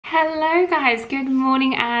Hello guys, good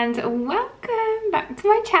morning and welcome back to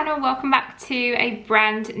my channel. Welcome back to a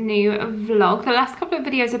brand new vlog. The last couple of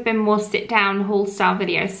videos have been more sit down haul style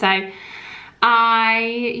videos, so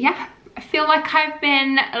I feel like I've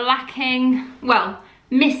been lacking, well,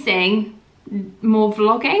 missing more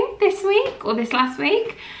vlogging this week or this last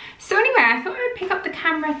week. So anyway, I thought I would pick up the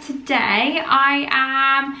camera today. I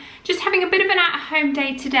am just having a bit of an at-home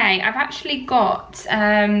day today. I've actually got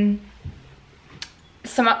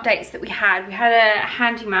some updates that we had. We had a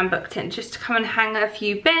handyman booked in just to come and hang a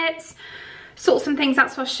few bits, sort some things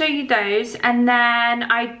out, so I'll show you those. And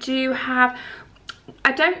then I do have,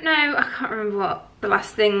 I don't know, I can't remember what the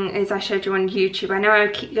last thing is I showed you on YouTube. I know I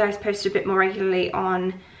keep you guys posted a bit more regularly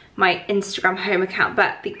on my Instagram home account,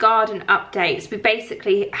 but the garden updates, we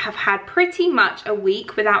basically have had pretty much a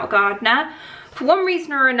week without a gardener. For one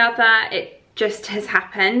reason or another, it just has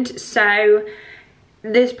happened. So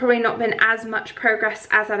there's probably not been as much progress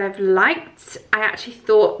as I'd have liked. I actually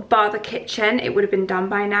thought, bar the kitchen, it would have been done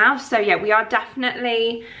by now. So yeah, we are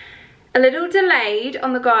definitely a little delayed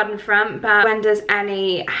on the garden front, but when does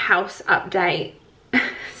any house update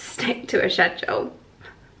stick to a schedule?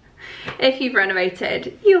 If you've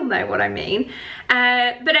renovated, you'll know what I mean.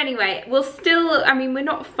 But anyway, we'll still, I mean, we're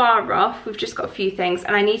not far off. We've just got a few things,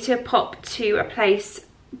 and I need to pop to a place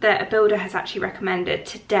that a builder has actually recommended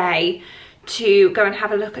today to go and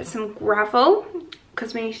have a look at some gravel,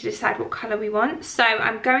 because we need to decide what colour we want. So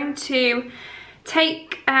I'm going to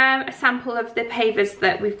take a sample of the pavers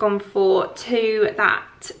that we've gone for to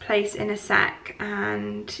that place in a sec,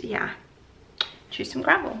 and yeah, choose some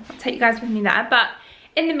gravel. I'll take you guys with me there, but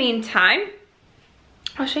in the meantime,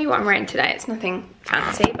 I'll show you what I'm wearing today. It's nothing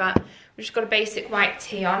fancy, but we've just got a basic white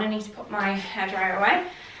tee on. I need to put my hairdryer away.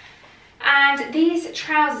 And these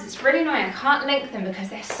trousers, it's really annoying, I can't link them because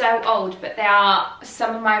they're so old, but they are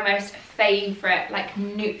some of my most favourite, like,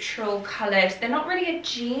 neutral coloured. They're not really a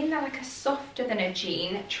jean, they're like a softer than a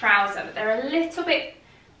jean trouser, but they're a little bit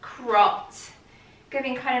cropped,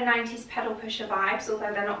 giving kind of 90s pedal pusher vibes,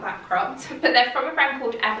 although they're not that cropped. But they're from a brand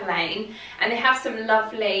called Everlane, and they have some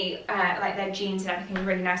lovely, like their jeans and everything,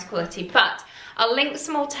 really nice quality. But I'll link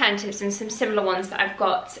some alternatives and some similar ones that I've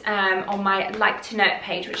got on my Like to Know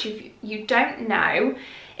page, which if you don't know,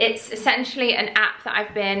 it's essentially an app that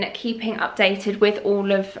I've been keeping updated with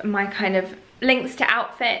all of my kind of links to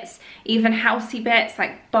outfits, even housey bits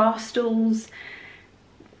like bar stools,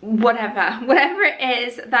 whatever it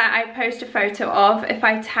is that I post a photo of. If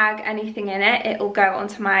I tag anything in it, it'll go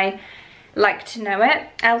onto my Like to Know It,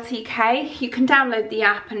 LTK. You can download the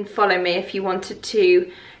app and follow me if you wanted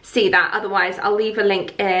to see that. Otherwise, I'll leave a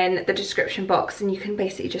link in the description box, and you can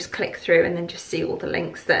basically just click through and then just see all the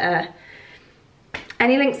links that are,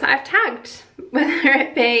 any links that I've tagged, whether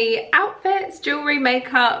it be outfits, jewelry,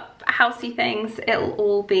 makeup, housey things, it'll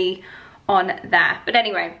all be on there. But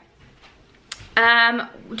anyway,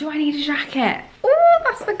 do I need a jacket? Oh,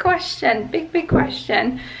 that's the question, big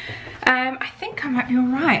question. I think I might be all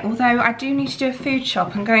right, although I do need to do a food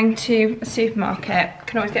shop. I'm going to a supermarket.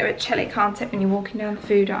 Can always get a bit chilly, can't it, when you're walking down the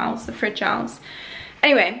food aisles, the fridge aisles.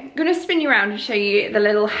 Anyway, I'm gonna spin you around and show you the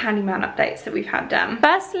little handyman updates that we've had done.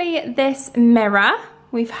 Firstly, this mirror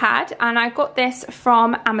we've had, and I got this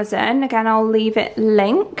from Amazon. Again, I'll leave it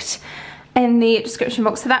linked in the description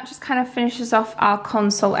box. So that just kind of finishes off our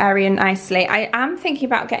console area nicely. I am thinking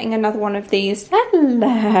about getting another one of these,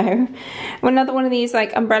 hello, another one of these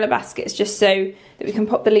like umbrella baskets, just so that we can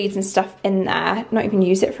pop the leads and stuff in there. Not even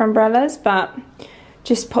use it for umbrellas, but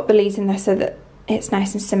just pop the leads in there so that it's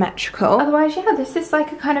nice and symmetrical. Otherwise, yeah, this is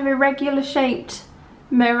like a kind of irregular shaped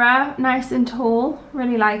mirror, nice and tall,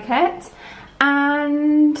 really like it.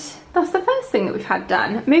 And that's the first thing that we've had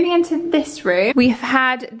done. Moving into this room, we've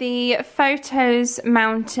had the prints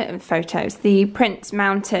mounted.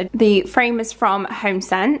 The frame is from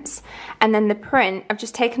HomeSense, and then the print, I've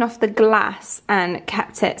just taken off the glass and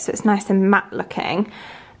kept it so it's nice and matte looking.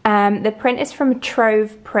 The print is from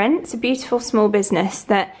Trove Print. It's a beautiful small business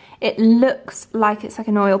that it looks like it's like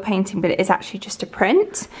an oil painting, but it is actually just a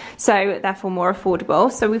print, so therefore more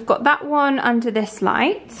affordable. So we've got that one under this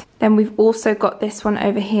light. Then we've also got this one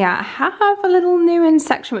over here. I have a little new in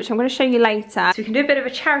section, which I'm going to show you later. So we can do a bit of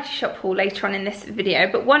a charity shop haul later on in this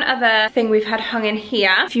video. But one other thing we've had hung in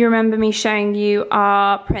here, if you remember me showing you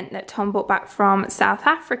our print that Tom brought back from South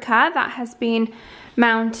Africa, that has been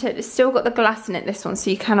mounted. It's still got the glass in it, this one,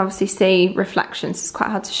 so you can obviously see reflections. It's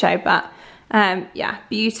quite hard to show, but yeah,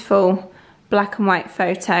 beautiful black and white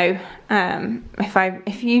photo.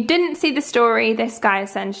 If you didn't see the story, this guy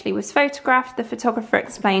essentially was photographed. The photographer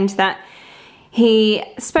explained that He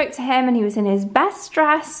spoke to him and he was in his best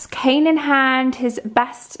dress, cane in hand, his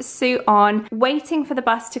best suit on, waiting for the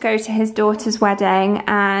bus to go to his daughter's wedding,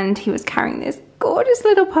 and he was carrying this gorgeous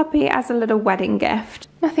little puppy as a little wedding gift.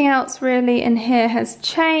 Nothing else really in here has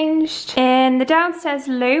changed. In the downstairs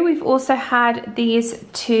loo, we've also had these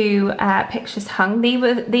two pictures hung.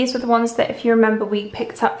 These were the ones that, if you remember, we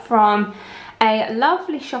picked up from a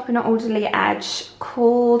lovely shop in Alderley Edge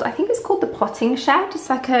called, I think it's called the Potting Shed. It's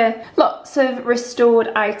like lots of restored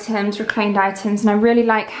items, reclaimed items, and I really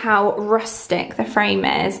like how rustic the frame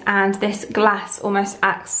is, and this glass almost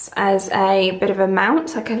acts as a bit of a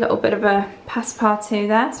mount, like a little bit of a passepartout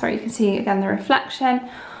there. Sorry, you can see again the reflection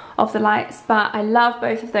of the lights, but I love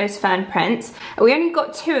both of those fern prints. We only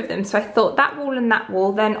got 2 of them, so I thought that wall and that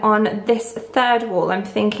wall. Then on this third wall, I'm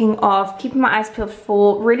thinking of keeping my eyes peeled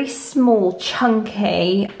for really small,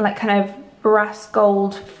 chunky, like kind of brass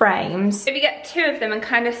gold frames. If you get 2 of them and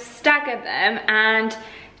kind of stagger them and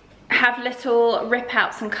have little rip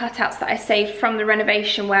outs and cutouts that I saved from the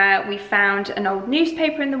renovation, where we found an old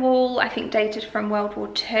newspaper in the wall, I think dated from World War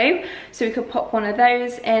II, so we could pop one of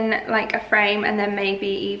those in like a frame, and then maybe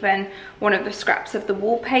even one of the scraps of the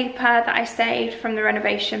wallpaper that I saved from the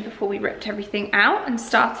renovation before we ripped everything out and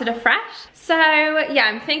started afresh. So yeah,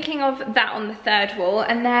 I'm thinking of that on the third wall,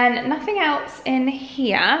 and then nothing else in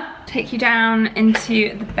here. Take you down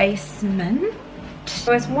into the basement.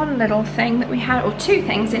 There was one little thing that we had, or 2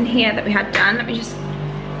 things in here that we had done. Let me just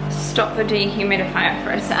stop the dehumidifier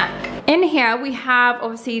for a sec. In here we have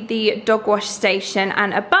obviously the dog wash station,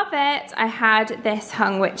 and above it I had this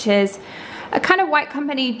hung, which is a kind of White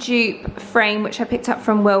Company dupe frame, which I picked up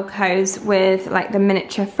from Wilko's with like the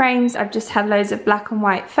miniature frames. I've just had loads of black and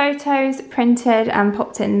white photos printed and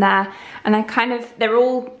popped in there, and they're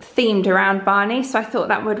all themed around Barney, so I thought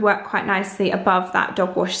that would work quite nicely above that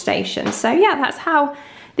dog wash station. So yeah, that's how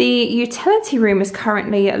the utility room is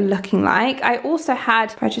currently looking like. I also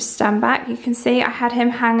had, if I just stand back, you can see I had him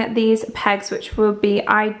hang these pegs, which will be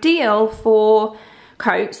ideal for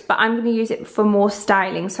coats, but I'm going to use it for more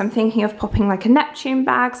styling. So I'm thinking of popping like a Neptune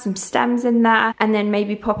bag, some stems in there, and then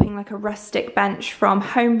maybe popping like a rustic bench from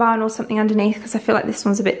Home Barn or something underneath, because I feel like this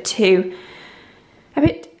one's a bit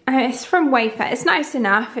it's from Wayfair. It's nice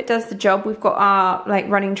enough, it does the job. We've got our like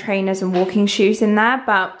running trainers and walking shoes in there,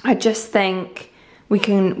 but I just think we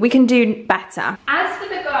can do better. As for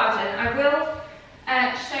the garden, I will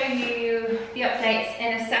show you the updates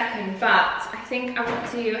in a second, but I think I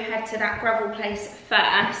want to head to that gravel place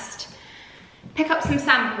first, pick up some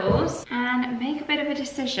samples and make a bit of a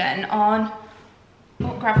decision on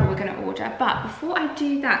what gravel we're going to order. But before I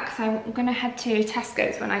do that, because I'm going to head to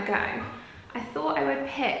Tesco's when I go, I thought I would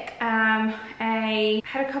pick I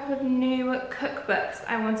had a couple of new cookbooks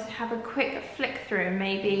I wanted to have a quick flick through and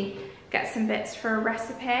maybe get some bits for a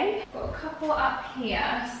recipe. Got a couple up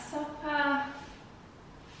here. Supper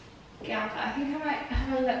Gather. I think I might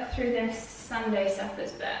have a look through this Sunday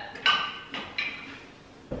Suppers book.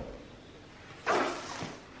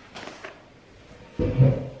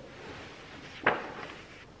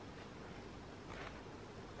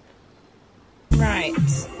 Right,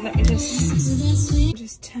 let me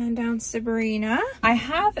just turn down Sabrina. I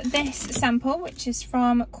have this sample, which is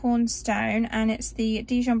from Cornerstone, and it's the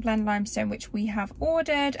Dijon Blend Limestone, which we have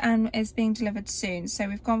ordered and is being delivered soon. So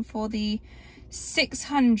we've gone for the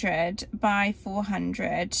 600 by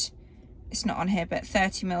 400. It's not on here, but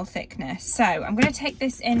 30mm thickness. So I'm going to take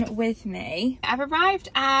this in with me. I've arrived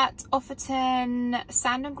at Offerton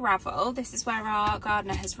Sand and Gravel. This is where our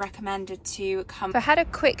gardener has recommended to come. So I had a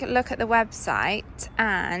quick look at the website,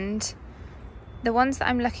 and the ones that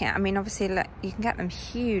I'm looking at, I mean, obviously look, you can get them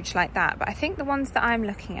huge like that, but I think the ones that I'm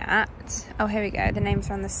looking at, oh, here we go, the names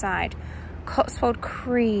are on the side. Cotswold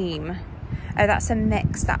Cream. Oh, that's a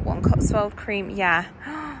mix, that one. Cotswold Cream, yeah.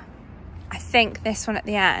 I think this one at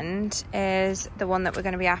the end is the one that we're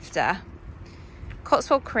going to be after.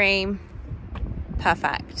 Cotswold Cream,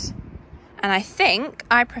 perfect. And I think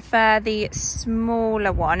I prefer the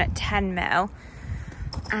smaller one at 10mm.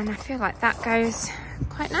 And I feel like that goes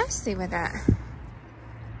quite nicely with it.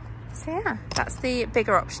 So yeah, that's the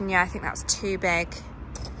bigger option. Yeah, I think that's too big.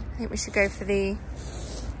 I think we should go for the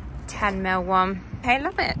 10mm one. Okay,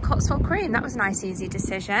 love it. Cotswold Cream, that was a nice easy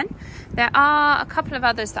decision. There are a couple of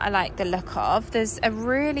others that I like the look of. There's a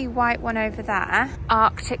really white one over there,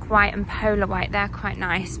 Arctic White and Polar White. They're quite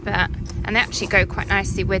nice, and they actually go quite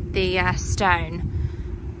nicely with the stone,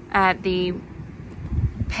 the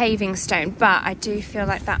paving stone, but I do feel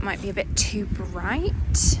like that might be a bit too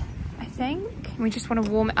bright, I think. We just want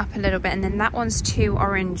to warm it up a little bit, and then that one's too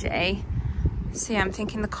orangey. So yeah, I'm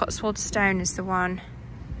thinking the Cotswold Stone is the one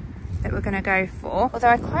that we're gonna go for. Although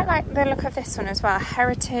I quite like the look of this one as well.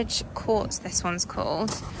 Heritage Quartz, this one's called.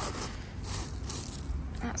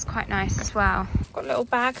 That's quite nice as well. I've got a little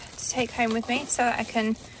bag to take home with me so that I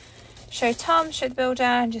can show Tom, show the builder,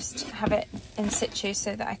 and just have it in situ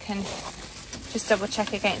so that I can just double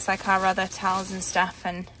check against like our other towels and stuff.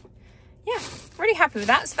 And yeah, really happy with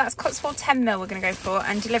that. So that's Cotswold 10mm we're going to go for,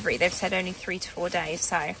 and delivery they've said only 3 to 4 days,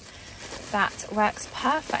 so that works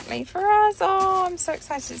perfectly for us. Oh, I'm so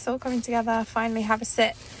excited it's all coming together. Finally have a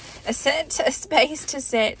space to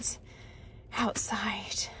sit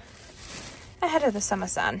outside ahead of the summer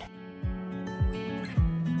sun.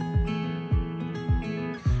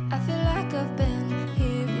 I feel like I've been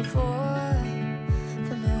here before,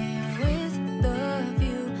 familiar with the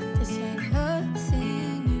view. This ain't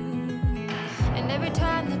nothing new. And every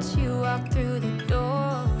time that you walk through the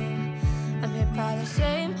door, I'm hit by the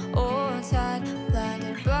same old tide,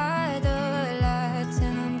 blinded by the lights,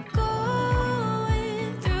 and I'm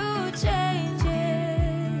going through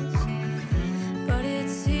changes, but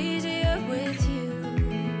it's easier with you.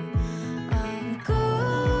 I'm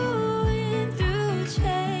going through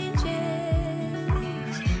changes,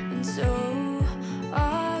 and so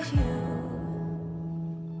are you.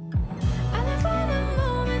 I live for the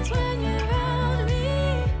moments when you're around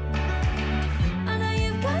me. I know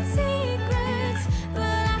you've got secrets, but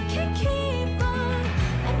I can't keep on,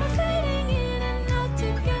 and we're fading in and out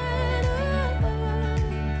together.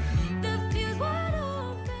 The fuse wide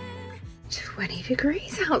open. 20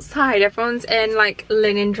 degrees outside. Everyone's in like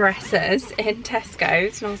linen dresses in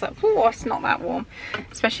Tesco's, and I was like, oh, it's not that warm.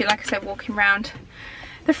 Especially, like I said, walking around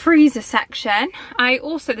the freezer section. I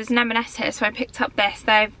also, there's an M&S here, so I picked up this.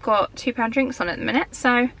 They've got £2 drinks on at the minute,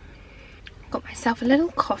 so got myself a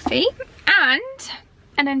little coffee and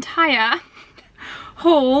an entire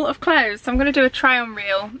haul of clothes. So I'm going to do a try on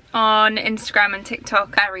reel on Instagram and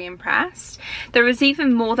TikTok. Very impressed. There was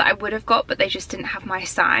even more that I would have got, but they just didn't have my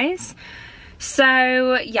size.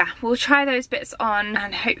 So yeah, we'll try those bits on,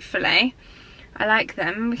 and hopefully I like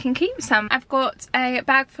them. We can keep some. I've got a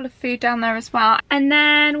bag full of food down there as well. And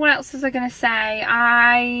then what else was I going to say?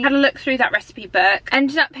 I had a look through that recipe book.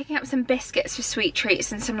 Ended up picking up some biscuits for sweet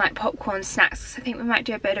treats and some like popcorn snacks, because I think we might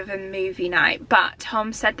do a bit of a movie night. But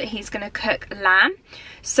Tom said that he's going to cook lamb.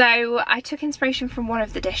 So I took inspiration from one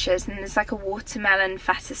of the dishes, and there's like a watermelon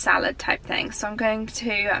feta salad type thing. So I'm going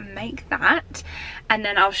to make that, and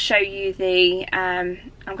then I'll show you the, I'm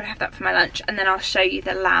going to have that for my lunch, and then I'll show you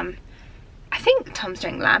the lamb. I think Tom's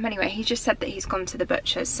doing lamb anyway. He just said that he's gone to the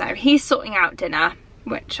butcher's, so he's sorting out dinner,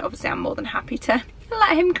 which obviously I'm more than happy to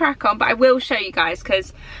let him crack on. But I will show you guys,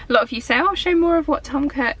 because a lot of you say, oh, I'll show more of what Tom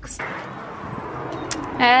cooks.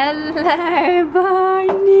 Hello,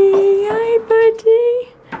 Barney. Hi, buddy.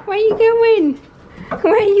 Where you going?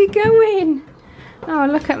 Where you going? Oh,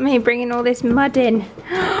 look at me bringing all this mud in.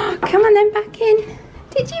 Come on then, back in.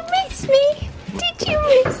 Did you miss me? Did you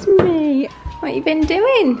miss me? What you been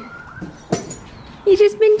doing? You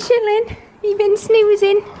just been chilling? You been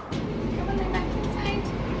snoozing? Come on then, back inside.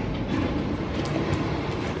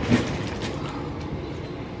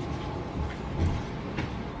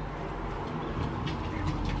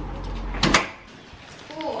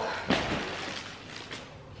 Oh.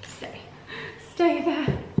 Stay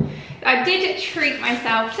there. I did treat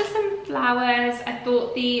myself to some flowers. I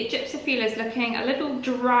thought the Gypsophila is looking a little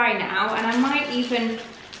dry now, and I might even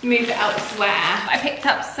move it elsewhere. I picked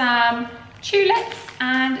up some tulips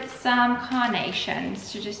and some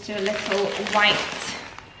carnations to just do a little white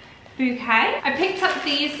bouquet. I picked up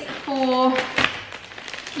these for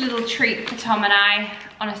a little treat for Tom and I.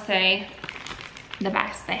 Honestly, the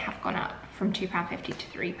best. They have gone up from £2.50 to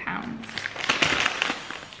 £3.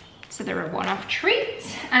 So they're a one-off treat.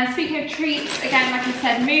 And speaking of treats, again, like I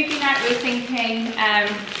said, movie night, we were thinking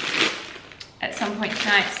at some point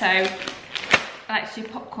tonight, so I like to do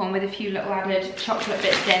popcorn with a few little added chocolate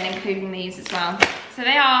bits in, including these as well. So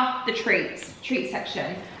they are the treat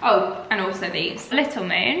section. Oh, and also these. Little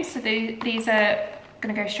Moon, so these are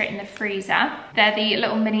gonna go straight in the freezer. They're the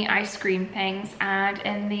little mini ice cream things, and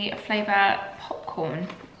in the flavour popcorn.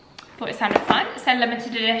 Thought it sounded fun. It's a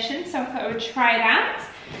limited edition, so I thought I would try that.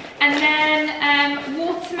 And then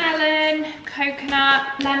watermelon,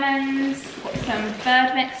 coconut, lemons, got some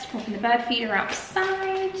bird mix to pop in the bird feeder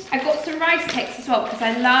outside. I got some rice cakes as well, because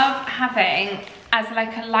I love having, as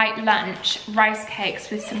like a light lunch, rice cakes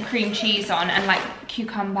with some cream cheese on and like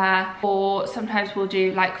cucumber, or sometimes we'll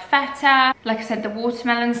do like feta, like I said, the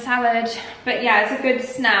watermelon salad. But yeah, it's a good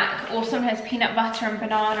snack, or sometimes peanut butter and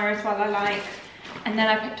banana as well I like. And then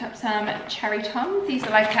I picked up some cherry toms. These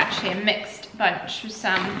are like actually a mixed bunch with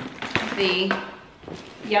some of the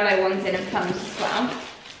yellow ones in and plums as well.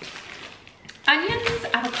 onions,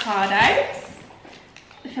 avocados,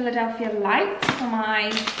 the Philadelphia Light for my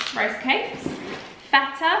roast cakes,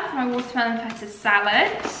 feta for my watermelon feta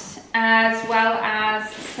salad, as well as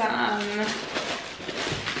some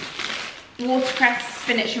watercress,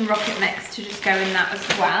 spinach and rocket mix to just go in that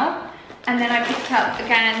as well. And then I picked up,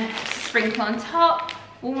 again, to sprinkle on top,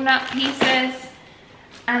 walnut pieces.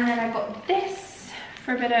 And then I got this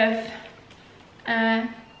for a bit of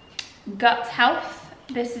gut health.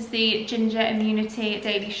 This is the Ginger Immunity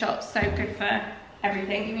Daily Shot, so good for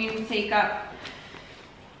everything. Immunity, gut.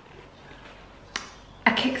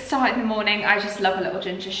 A kickstart in the morning. I just love a little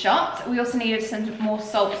ginger shot. We also needed some more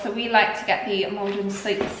salt, so we like to get the Malden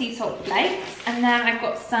sea salt flakes. And then I've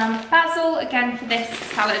got some basil. Again, for this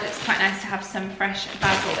salad, it's quite nice to have some fresh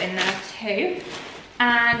basil in there too.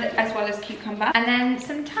 And as well as cucumber. And then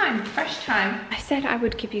some thyme, fresh thyme. I said I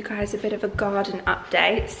would give you guys a bit of a garden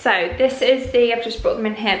update. So this is the, I've just brought them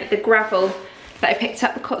in here, but the gravel that I picked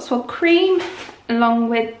up, the Cotswold cream, along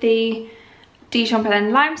with the Dijon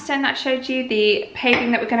Belen limestone that I showed you, the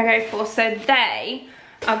paving that we're going to go for. So they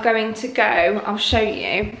are going to go, I'll show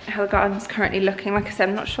you how the garden's currently looking. Like I said,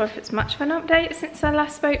 I'm not sure if it's much of an update since I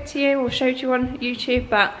last spoke to you or showed you on YouTube,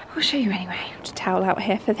 but I'll show you anyway. I've got a towel out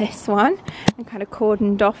here for this one. I'm kind of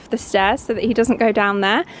cordoned off the stairs so that he doesn't go down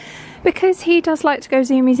there, because he does like to go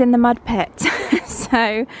zoomies in the mud pit.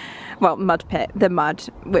 So, well, mud pit, the mud,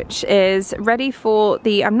 which is ready for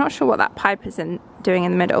the, I'm not sure what that pipe is doing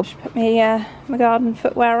in the middle. Just put my garden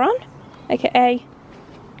footwear on, aka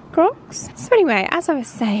Crocs. So anyway, as I was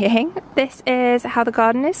saying, this is how the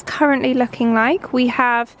garden is currently looking like. We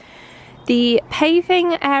have the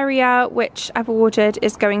paving area, which I've ordered,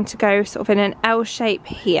 is going to go sort of in an L shape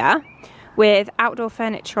here, with outdoor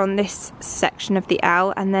furniture on this section of the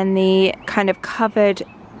L, and then the kind of covered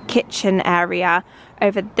kitchen area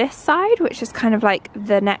over this side, which is kind of like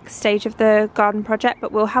the next stage of the garden project.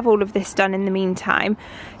 But we'll have all of this done in the meantime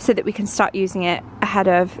so that we can start using it ahead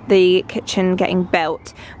of the kitchen getting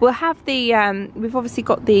built. We'll have the we've obviously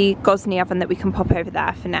got the Gosney oven that we can pop over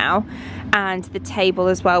there for now, and the table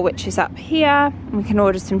as well, which is up here. We can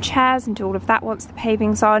order some chairs and do all of that once the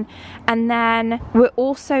paving's on. And then we're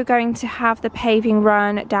also going to have the paving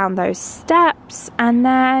run down those steps, and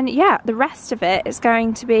then yeah, the rest of it is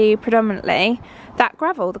going to be predominantly that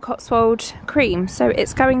gravel, the Cotswold cream. So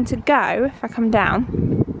it's going to go, if I come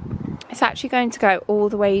down, it's actually going to go all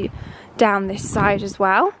the way down this side as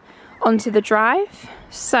well onto the drive.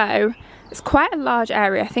 So it's quite a large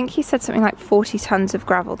area. I think he said something like 40 tons of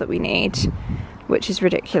gravel that we need, which is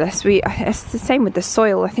ridiculous. It's the same with the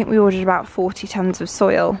soil. I think we ordered about 40 tons of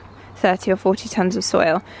soil, 30 or 40 tons of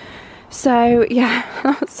soil. So yeah,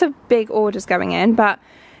 lots of big orders going in, but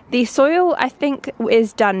the soil I think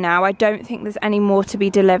is done now. I don't think there's any more to be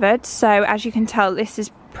delivered. So as you can tell, this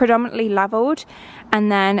is predominantly leveled,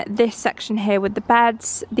 and then this section here with the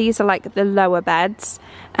beds, these are like the lower beds.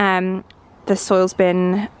 The soil's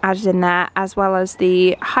been added in there, as well as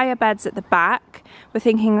the higher beds at the back. We're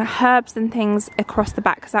thinking herbs and things across the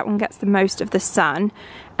back because that one gets the most of the sun.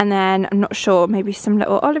 And then I'm not sure, maybe some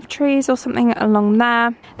little olive trees or something along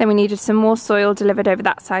there. Then we needed some more soil delivered over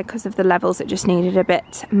that side because of the levels. It just needed a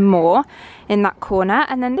bit more in that corner.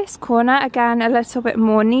 And then this corner, again, a little bit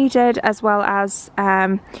more needed, as well as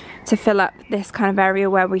to fill up this kind of area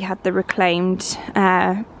where we had the reclaimed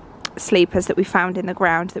sleepers that we found in the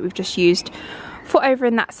ground that we've just used for over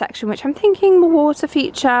in that section, which I'm thinking a water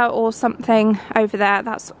feature or something over there.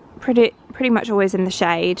 That's pretty much always in the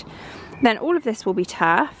shade. Then all of this will be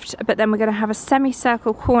turfed, but then we're going to have a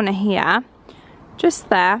semicircle corner here, just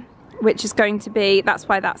there, which is going to be, that's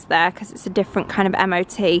why that's there, because it's a different kind of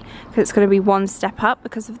MOT, because it's going to be one step up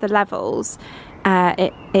because of the levels.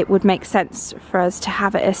 It would make sense for us to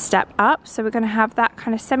have it a step up. So we're going to have that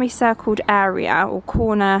kind of semicircled area or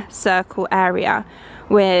corner circle area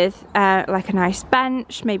with like a nice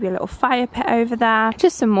bench, maybe a little fire pit over there,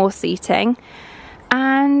 just some more seating.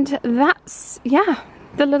 And that's, yeah,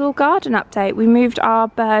 the little garden update. We moved our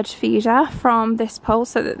bird feeder from this pole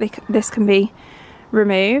so that this can be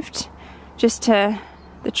removed just to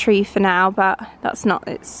the tree for now, but that's not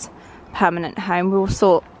its permanent home. We will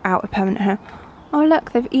sort out a permanent home. Oh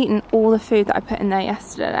look, they've eaten all the food that I put in there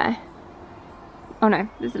yesterday. Oh no,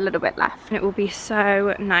 there's a little bit left. And it will be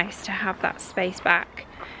so nice to have that space back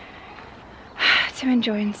to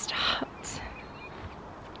enjoy and start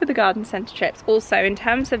with the garden centre trips. Also, in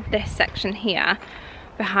terms of this section here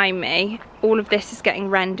behind me, all of this is getting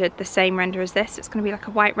rendered the same render as this. It's going to be like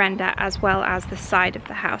a white render, as well as the side of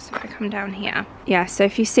the house. If I come down here, yeah, so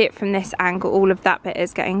if you see it from this angle, all of that bit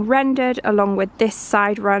is getting rendered along with this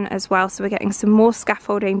side run as well. So we're getting some more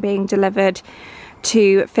scaffolding being delivered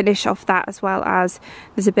to finish off that, as well as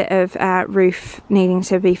there's a bit of roof needing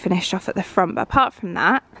to be finished off at the front. But apart from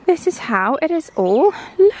that, this is how it is all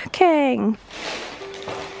looking.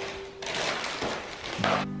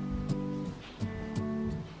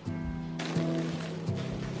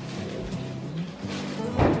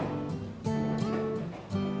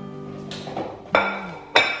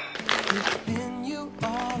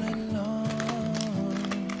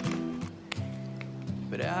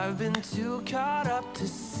 I've been too caught up to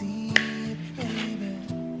see it, baby.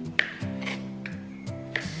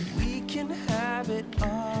 We can have it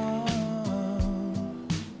all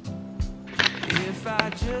if I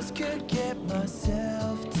just could get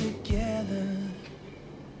myself together.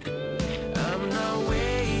 I'm not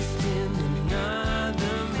wasting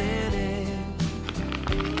another minute.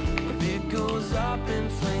 If it goes up in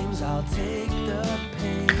flames, I'll take the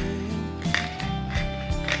pain.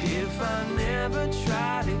 If I never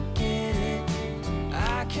try to get it,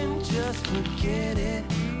 I can just forget it.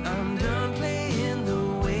 I'm done playing the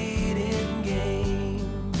waiting game.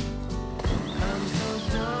 I'm so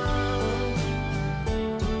done.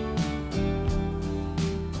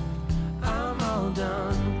 I'm all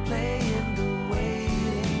done playing the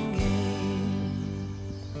waiting game.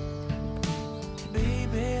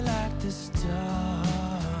 Baby, like the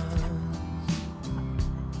stars,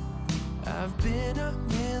 I've been a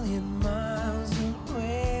million miles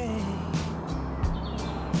away,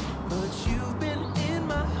 but you've been in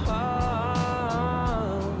my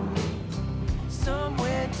heart,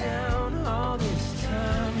 somewhere down all this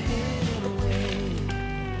time hidden away.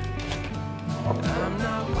 I'm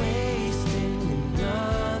not wasting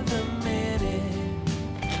another minute.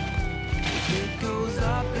 If it goes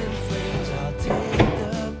up in flames, I'll take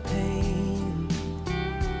the pain.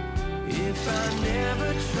 If I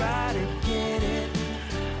never try to get it,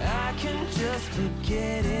 I can just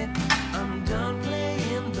forget it. I'm done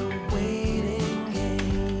playing the waiting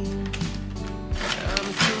game.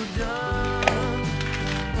 I'm so done.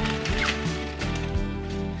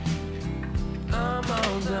 I'm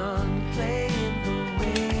all done playing the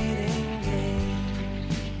waiting game.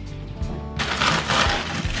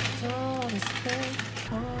 Don't wanna spend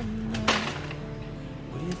one night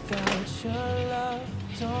without your love.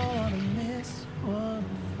 Don't wanna miss one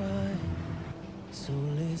fight. So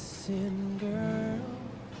listen, girl.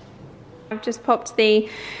 I've just popped the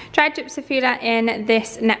dried gypsophila in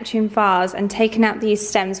this Neptune vase and taken out these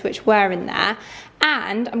stems which were in there.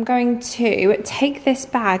 And I'm going to take this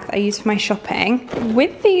bag that I use for my shopping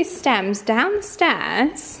with these stems down the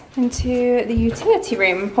stairs into the utility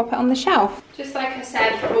room and pop it on the shelf. Just like I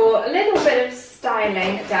said, for a little bit of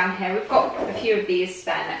styling down here, we've got a few of these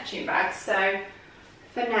spare Neptune bags. So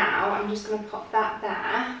for now, I'm just going to pop that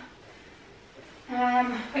there.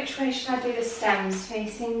 Which way should I do the stems?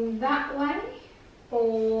 Facing that way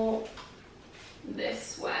or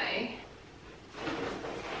this way?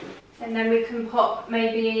 And then we can pop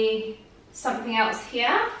maybe something else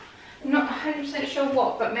here. I'm not 100% sure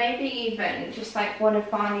what, but maybe even just like one of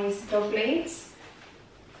Barney's dog leads.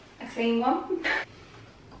 A clean one.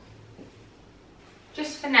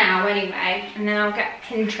 Just for now anyway, and then I'll get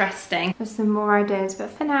Pinteresting for some more ideas. But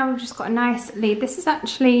for now, we've just got a nice lead. This is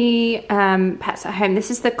actually Pets at Home. This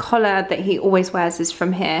is the collar that he always wears, is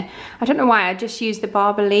from here. I don't know why, I just used the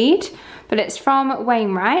Barber lead, but it's from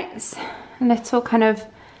Wainwright's. A little kind of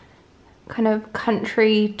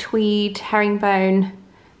country tweed herringbone,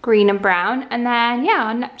 green and brown. And then yeah,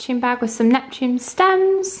 our Neptune bag with some Neptune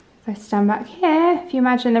stems. If I stand back here, if you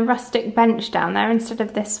imagine the rustic bench down there instead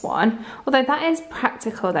of this one. Although that is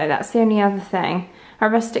practical though, that's the only other thing. A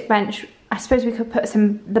rustic bench, I suppose we could put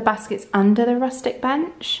the baskets under the rustic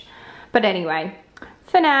bench. But anyway,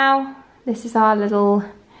 for now, this is our little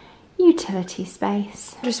utility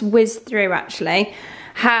space. Just whiz through actually.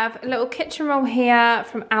 Have a little kitchen roll here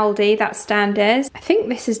from Aldi, that's Standards. I think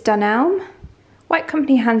this is Dunelm. White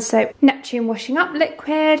Company hand soap, Neptune washing up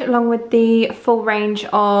liquid, along with the full range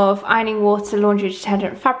of ironing water, laundry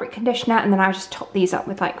detergent, fabric conditioner, and then I just top these up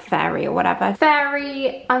with like Fairy or whatever.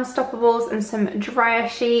 Fairy, Unstoppables, and some dryer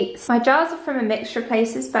sheets. My jars are from a mixture of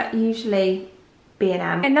places, but usually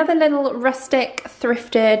B&M. Another little rustic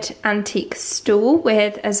thrifted antique stool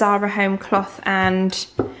with a Zara home cloth and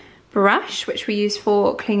brush, which we use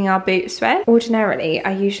for cleaning our boots with. Ordinarily,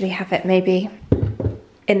 I usually have it maybe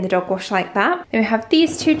in the dog wash like that. Then we have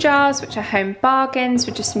these 2 jars, which are home bargains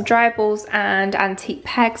with just some dry balls and antique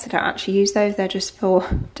pegs. I don't actually use those, they're just for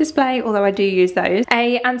display, although I do use those.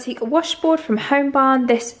 A antique washboard from Home Barn.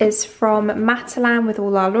 This is from Matalan with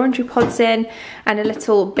all our laundry pods in, and a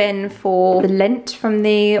little bin for the lint from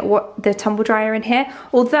the tumble dryer in here.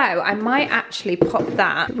 Although I might actually pop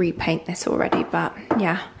that, repaint this already, but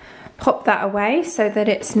yeah, pop that away so that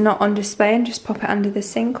it's not on display and just pop it under the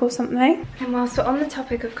sink or something. And whilst we're on the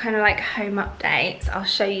topic of kind of like home updates, I'll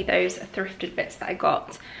show you those thrifted bits that I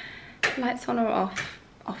got. Lights on or off?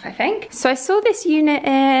 Off, I think. So I saw this unit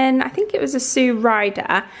in, I think it was a Sue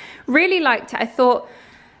Ryder. Really liked it. I thought,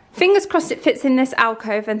 fingers crossed it fits in this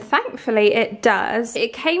alcove, and thankfully it does.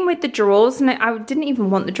 It came with the drawers, and I didn't even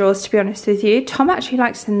want the drawers, to be honest with you. Tom actually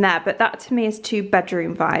likes them there, but that to me is 2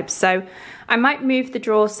 bedroom vibes. So I might move the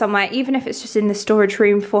drawers somewhere, even if it's just in the storage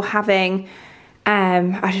room for having,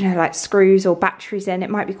 I don't know, like screws or batteries in. It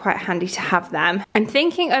might be quite handy to have them. I'm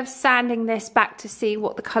thinking of sanding this back to see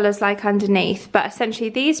what the colour's like underneath, but essentially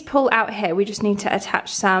these pull out here. We just need to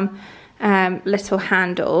attach some little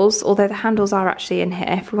handles, although the handles are actually in here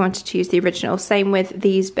if we wanted to use the original. Same with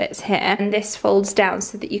these bits here, and this folds down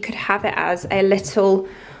so that you could have it as a little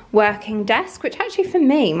working desk, which actually for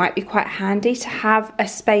me might be quite handy to have a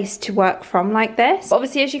space to work from like this. But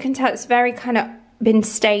obviously, as you can tell, it's very kind of been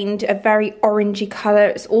stained a very orangey colour.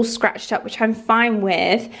 It's all scratched up, which I'm fine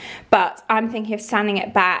with, but I'm thinking of sanding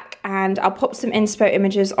it back, and I'll pop some inspo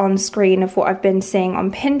images on screen of what I've been seeing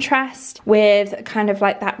on Pinterest with kind of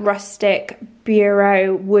like that rustic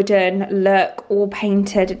bureau wooden look, all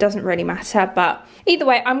painted. It doesn't really matter, but either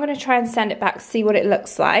way, I'm going to try and send it back, see what it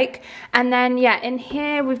looks like. And then yeah, in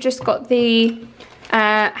here we've just got the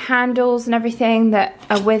handles and everything that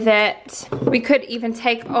are with it. We could even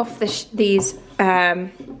take off these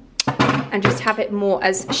and just have it more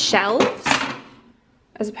as shelves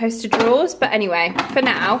as opposed to drawers. But anyway, for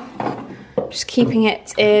now, just keeping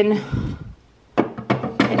it in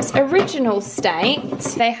its original state.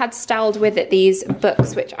 They had styled with it these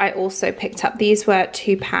books, which I also picked up. These were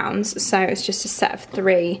 £2, so it's just a set of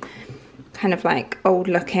 3 kind of like old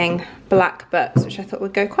looking black books, which I thought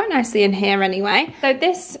would go quite nicely in here anyway. So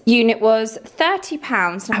this unit was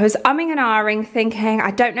 £30. I was umming and ahhing, thinking, I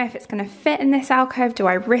don't know if it's going to fit in this alcove. Do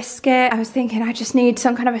I risk it? I was thinking, I just need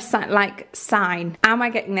some kind of a sign. Am I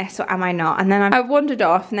getting this or am I not? And then I wandered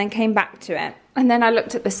off and then came back to it. And then I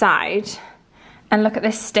looked at the side and look at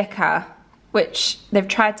this sticker, which they've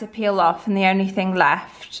tried to peel off, and the only thing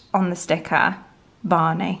left on the sticker,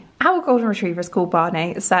 Barney. Our golden retriever is called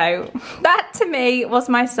Barney, so that to me was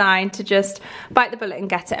my sign to just bite the bullet and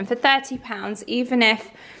get it. And for £30, even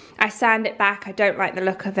if I sand it back, I don't like the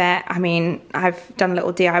look of it. I mean, I've done a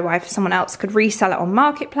little DIY for someone else, could resell it on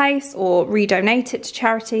Marketplace or redonate it to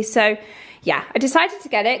charity. So yeah, I decided to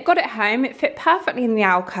get it, got it home. It fit perfectly in the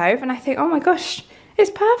alcove, and I think, oh my gosh,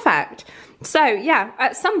 it's perfect. So yeah,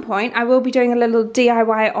 at some point I will be doing a little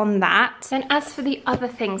DIY on that. Then as for the other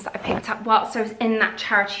things that I picked up whilst I was in that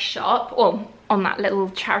charity shop, or on that little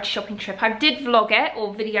charity shopping trip, I did vlog it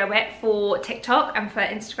or video it for TikTok and for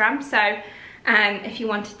Instagram. So if you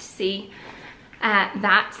wanted to see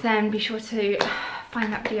that, then be sure to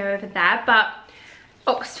find that video over there. But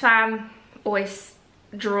Oxfam always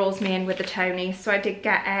draws me in with the Tonys, so I did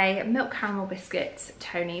get a milk caramel biscuit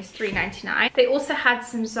Tonys, $3.99. They also had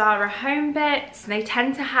some Zara home bits. They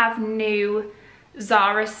tend to have new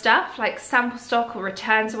Zara stuff, like sample stock or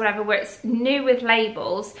returns or whatever, where it's new with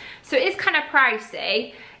labels, so it is kind of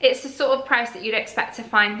pricey. It's the sort of price that you'd expect to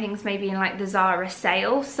find things maybe in like the Zara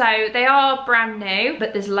sale. So they are brand new,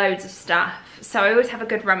 but there's loads of stuff, so I always have a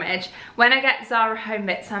good rummage. When I get Zara home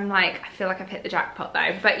bits, I'm like, I feel like I've hit the jackpot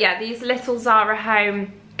though. But yeah, these little Zara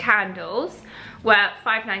home candles were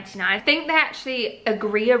 $5.99. I think they actually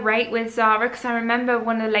agree a rate with Zara, because I remember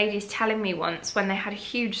one of the ladies telling me once when they had a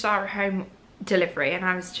huge Zara home delivery, and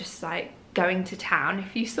I was just like going to town.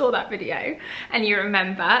 If you saw that video and you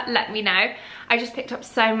remember, let me know. I just picked up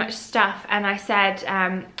so much stuff, and I said,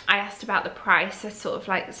 I asked about the price. I sort of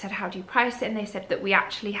like said, how do you price it? And they said that we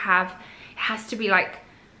actually have, it has to be like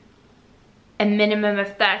a minimum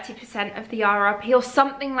of 30% of the RRP or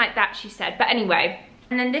something like that, she said. But anyway,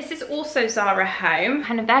 and then this is also Zara Home.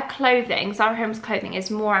 Kind of their clothing, Zara Home's clothing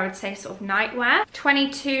is more, I would say, sort of nightwear.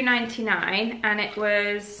 $22.99, and it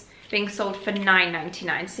was being sold for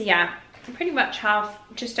 $9.99. So yeah, pretty much half,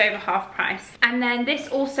 just over half price. And then this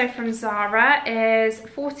also from Zara is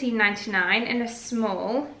 $14.99 in a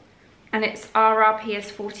small, and its RRP is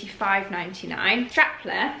 $45.99.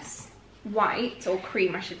 Strapless, white, or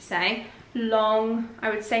cream I should say, long, I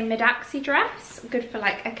would say mid-axi dress, good for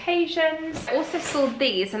like occasions. I also saw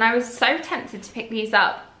these and I was so tempted to pick these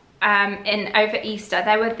up in over Easter.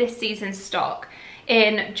 They were this season's stock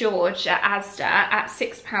in George at Asda at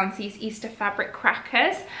 £6, these Easter fabric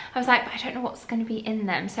crackers. I was like, but I don't know what's going to be in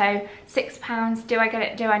them, so £6, do I get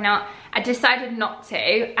it, do I not? I decided not to,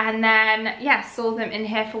 and then yeah, saw them in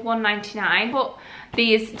here for £1.99. Put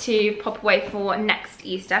these to pop away for next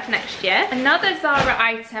Easter, for next year. Another Zara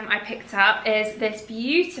item I picked up is this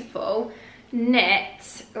beautiful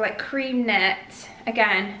knit, like cream knit,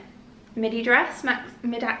 again, midi dress,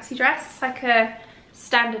 mid-axi dress. It's like a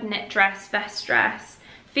standard knit dress, vest dress.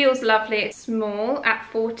 Feels lovely. It's small at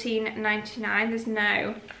 $14.99. There's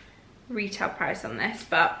no retail price on this,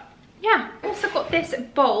 but yeah. Also got this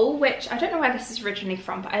bowl, which I don't know where this is originally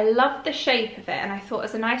from, but I love the shape of it, and I thought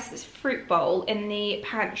as a nice fruit bowl in the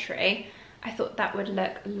pantry, I thought that would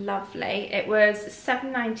look lovely. It was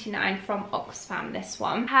 $7.99 from Oxfam, this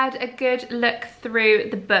one. Had a good look through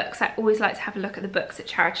the books. I always like to have a look at the books at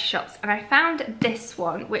charity shops, and I found this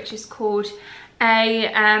one, which is called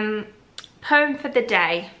a Poem for the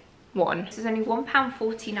Day one. This is only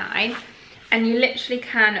 £1.49, and you literally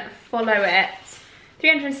can follow it.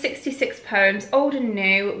 366 poems, old and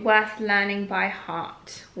new, worth learning by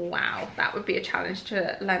heart. Wow, that would be a challenge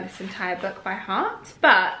to learn this entire book by heart.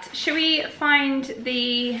 But should we find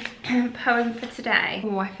the poem for today?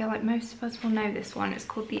 Oh, I feel like most of us will know this one. It's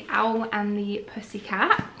called The Owl and the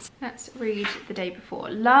Pussycat. Let's read the day before.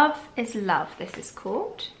 Love is love, this is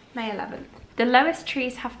called. May 11th. The lowest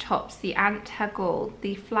trees have tops, the ant her gall,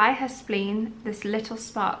 the fly her spleen, this little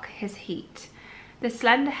spark his heat. The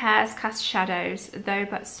slender hairs cast shadows, though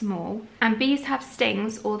but small, and bees have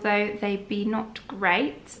stings, although they be not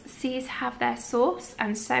great. Seas have their source,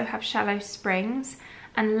 and so have shallow springs,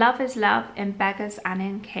 and love is love in beggars and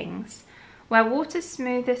in kings. Where waters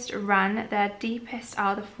smoothest run, there deepest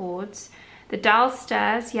are the fords. The dial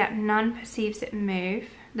stirs, yet none perceives it move.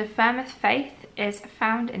 The firmest faith is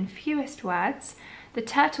found in fewest words. The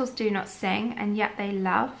turtles do not sing, and yet they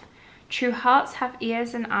love. True hearts have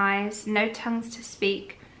ears and eyes, no tongues to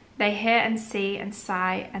speak. They hear and see and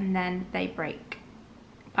sigh, and then they break.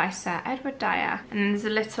 By Sir Edward Dyer. And there's a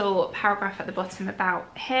little paragraph at the bottom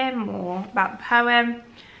about him, or about the poem.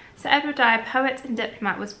 Sir Edward Dyer, poet and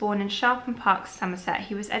diplomat, was born in Sharpen Park, Somerset.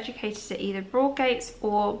 He was educated at either Broadgates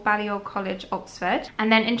or Balliol College, Oxford,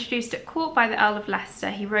 and then introduced at court by the Earl of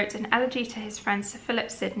Leicester. He wrote an elegy to his friend Sir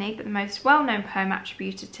Philip Sidney, but the most well-known poem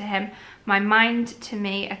attributed to him, My Mind to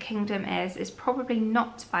Me a Kingdom is probably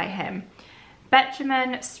not by him.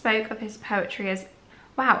 Benjamin spoke of his poetry as,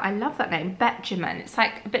 wow, I love that name, Benjamin. It's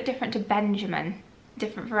like a bit different to Benjamin,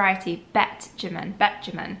 different variety,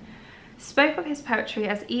 Benjamin. Spoke of his poetry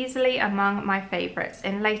as easily among my favourites.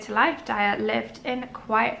 In later life, Dyer lived in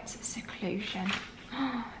quiet seclusion.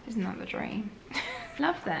 Isn't that the dream?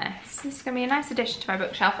 Love this. This is going to be a nice addition to my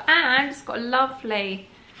bookshelf, and it's got a lovely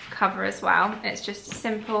cover as well. It's just a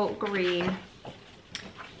simple green,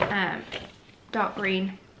 dark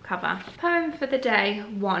green cover. Poem for the day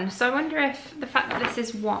 1. So I wonder if the fact that this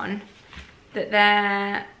is 1, that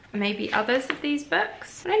there maybe others of these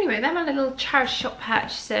books. But anyway, they're my little charity shop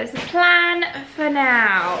purchases. The plan for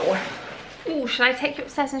now. Oh, shall I take you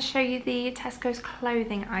upstairs and show you the Tesco's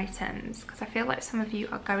clothing items? Because I feel like some of you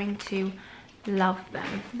are going to love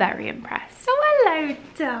them. Very impressed. So hello,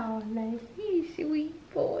 darling. You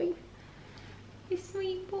sweet boy. You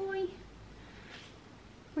sweet boy.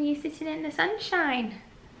 Were you sitting in the sunshine?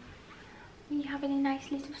 Were you having a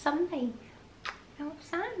nice little sunbathe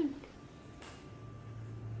outside?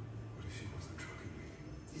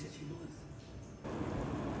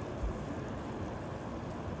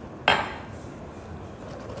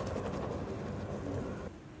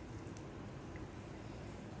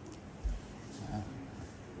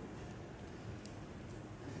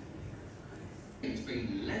 It's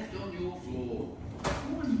been left on your floor.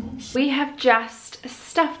 We have just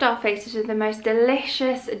stuffed our faces with the most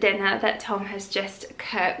delicious dinner that Tom has just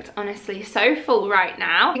cooked. Honestly, so full right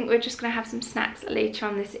now. I think we're just gonna have some snacks later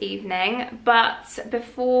on this evening. But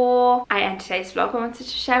before I end today's vlog, I wanted to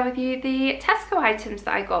share with you the Tesco items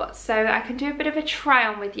that I got, so I can do a bit of a try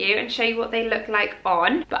on with you and show you what they look like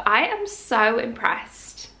on. But I am so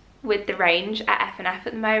impressed with the range at F&F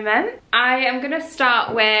at the moment. I am gonna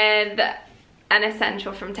start with an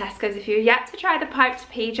essential from Tesco's. If you're yet to try the piped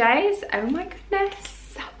PJs, oh my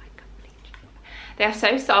goodness, oh my god, they are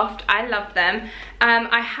so soft. I love them.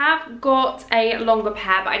 I have got a longer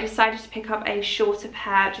pair, but I decided to pick up a shorter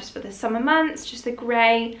pair just for the summer months, just a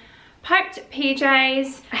grey Piped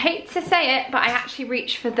PJs. I hate to say it, but I actually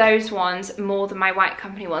reach for those ones more than my White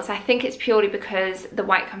Company ones. I think it's purely because the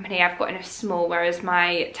White Company I've got in a small, whereas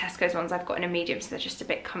my Tesco's ones I've got in a medium, so they're just a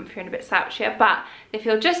bit comfier and a bit slouchier, but they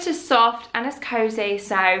feel just as soft and as cozy,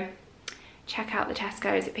 so check out the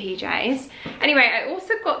Tesco's PJs. Anyway, I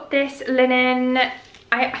also got this linen,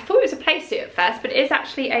 I thought it was a playsuit at first, but it is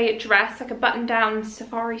actually a dress, like a button-down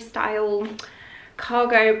safari style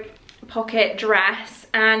cargo pocket dress,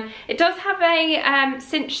 and it does have a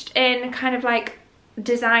cinched in kind of like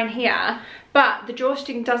design here, but the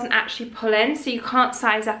drawstring doesn't actually pull in, so you can't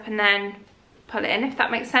size up and then pull in, if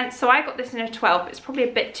that makes sense. So I got this in a 12, but it's probably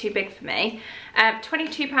a bit too big for me.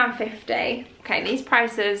 £22.50. Okay, these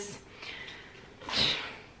prices,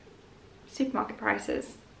 supermarket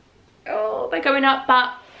prices, oh, they're going up,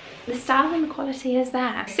 but the style and the quality is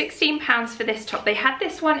there. £16 for this top. They had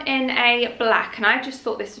this one in a black, and I just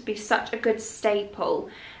thought this would be such a good staple,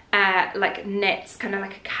 like knits, kind of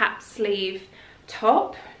like a cap sleeve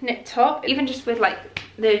top, knit top, even just with like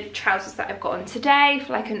the trousers that I've got on today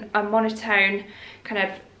for like a monotone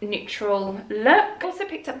kind of neutral look. I also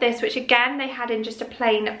picked up this, which again they had in just a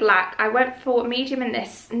plain black. I went for medium in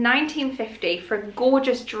this, £19.50 for a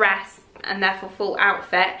gorgeous dress and therefore full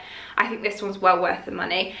outfit. I think this one's well worth the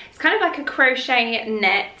money. It's kind of like a crochet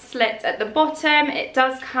knit slit at the bottom. It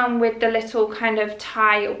does come with the little kind of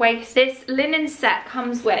tie waist. This linen set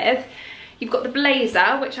comes with, you've got the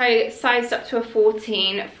blazer, which I sized up to a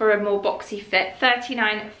 14 for a more boxy fit,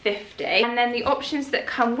 $39.50. And then the options that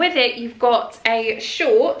come with it, you've got a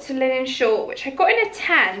short, a linen short, which I got in a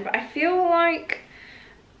 10, but I feel like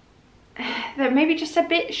they're maybe just a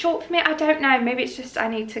bit short for me. I don't know, maybe it's just I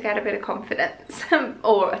need to get a bit of confidence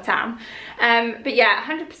or a tan. But yeah,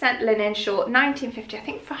 100% linen short, $19.50. I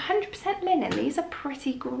think for 100% linen, these are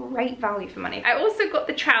pretty great value for money. I also got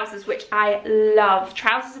the trousers, which I love.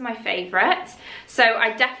 Trousers are my favorite, so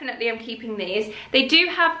I definitely am keeping these. They do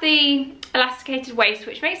have the elasticated waist,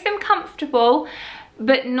 which makes them comfortable,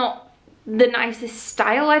 but not the nicest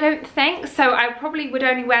style, I don't think. So I probably would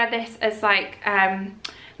only wear this as like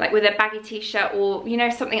with a baggy t-shirt, or you know,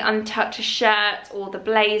 something untucked, a shirt or the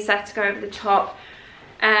blazer to go over the top,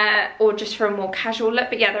 or just for a more casual look.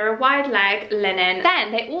 But yeah, they're a wide leg linen.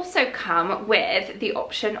 Then they also come with the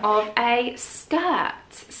option of a skirt.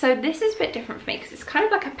 So this is a bit different for me because it's kind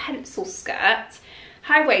of like a pencil skirt,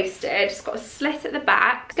 high-waisted, it's got a slit at the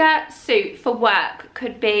back. Skirt suit for work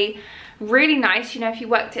could be really nice, you know, if you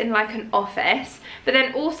worked in like an office. But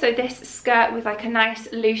then also this skirt with like a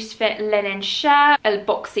nice loose fit linen shirt, a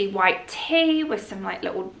boxy white tee with some like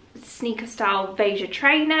little sneaker style Veja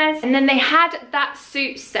trainers. And then they had that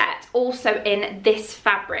suit set also in this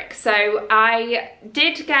fabric. So I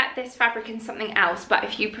did get this fabric in something else, but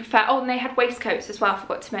if you prefer, oh, and they had waistcoats as well, I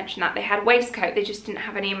forgot to mention that. They had waistcoat, they just didn't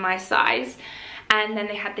have any in my size. And then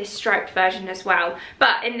they had this striped version as well.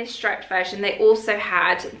 But in this striped version, they also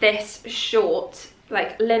had this short,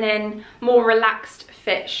 like linen, more relaxed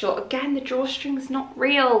fit short. Again, the drawstring's not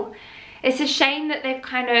real. It's a shame that they've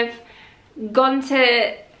kind of gone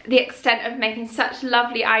to the extent of making such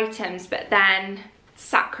lovely items, but then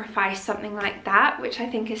sacrifice something like that, which I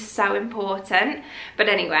think is so important. But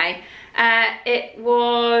anyway, it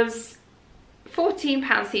was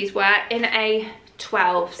 £14 these were in a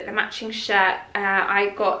 12. The matching shirt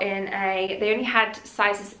I got in a, they only had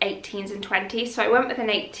sizes 18s and 20s, so I went with an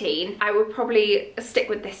 18. I would probably stick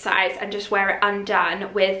with this size and just wear it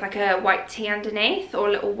undone with like a white tee underneath or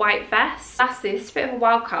a little white vest. Lastly, this is a bit of a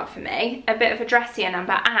wild card for me, a bit of a dressier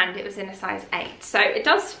number, and it was in a size 8. So it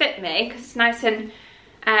does fit me because it's nice and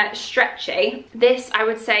stretchy. This I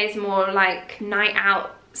would say is more like night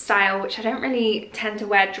out style, which I don't really tend to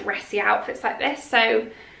wear dressy outfits like this, so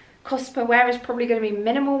cost per wear is probably going to be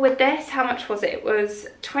minimal with this. How much was it? It was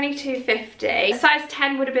 $22.50. A size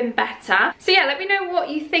 10 would have been better. So yeah, let me know what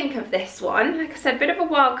you think of this one. Like I said, a bit of a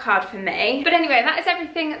wild card for me. But anyway, that is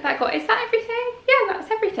everything that I got. Is that everything? Yeah,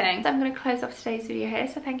 that's everything. So I'm going to close off today's video here.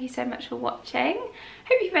 So thank you so much for watching.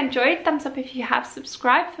 Hope you've enjoyed. Thumbs up if you have.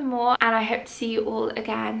 Subscribe for more. And I hope to see you all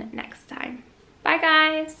again next time. Bye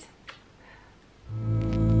guys.